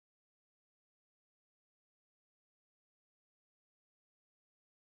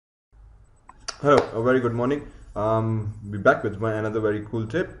Hello, a very good morning. Be back with another very cool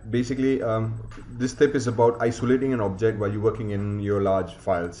tip. Basically, this tip is about isolating an object while you're working in your large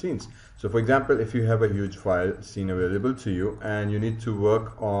file scenes. So for example, if you have a huge file scene available to you and you need to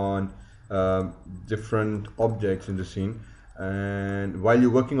work on different objects in the scene, and while you're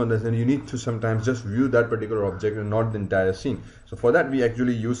working on this, then you need to sometimes just view that particular object and not the entire scene. So for that, we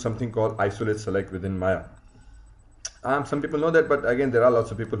actually use something called isolate select within Maya. Some people know that, but again, there are lots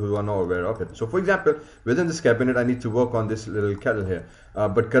of people who are not aware of it. So for example, within this cabinet, I need to work on this little kettle here.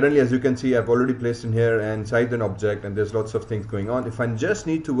 But currently, as you can see, I've already placed in here and inside an object, and there's lots of things going on. If I just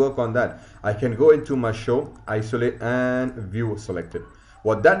need to work on that, I can go into my show, isolate, and view selected.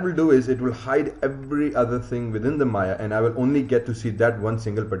 What that will do is it will hide every other thing within the Maya, and I will only get to see that one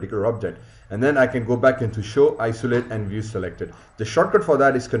single particular object. And then I can go back into show, isolate, and view selected. The shortcut for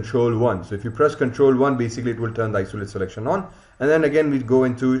that is Control 1. So if you press Control 1, basically it will turn the isolate selection on. And then again we go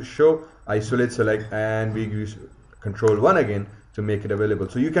into show, isolate, select, and we use Control 1 again to make it available.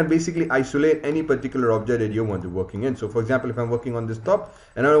 So you can basically isolate any particular object that you want to working in. So for example, if I'm working on this top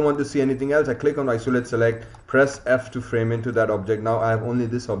and I don't want to see anything else, I click on isolate select, press F to frame into that object. Now I have only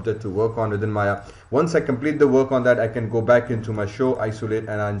this object to work on within Maya. Once I complete the work on that, I can go back into my show, isolate,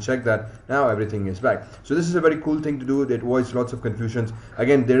 and uncheck that. Now everything is back. So this is a very cool thing to do. It avoids lots of confusions.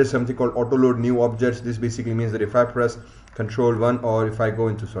 Again, there is something called auto load new objects. This basically means that if I press Control 1, or if I go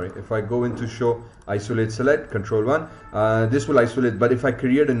into show, isolate, select, Control 1, this will isolate. But if I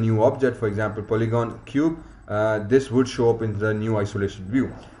create a new object, for example Polygon cube, this would show up in the new isolation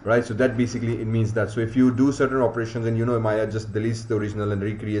view, right? So that basically it means that. So if you do certain operations and Maya just deletes the original and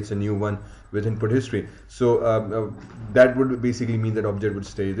recreates a new one with input history, so that would basically mean that object would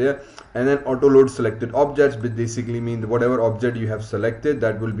stay there. And then auto load selected objects, but basically mean whatever object you have selected,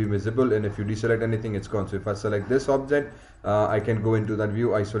 that will be visible, and if you deselect anything, it's gone. So if I select this object, I can go into that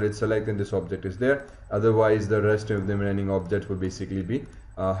view, isolate, select, and this object is there. Otherwise the rest of the remaining objects will basically be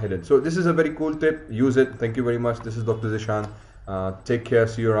hidden. So this is a very cool tip. Use it. Thank you very much. This is Dr. Zeeshan. Take care.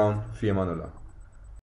 See you around. Fi amanullah.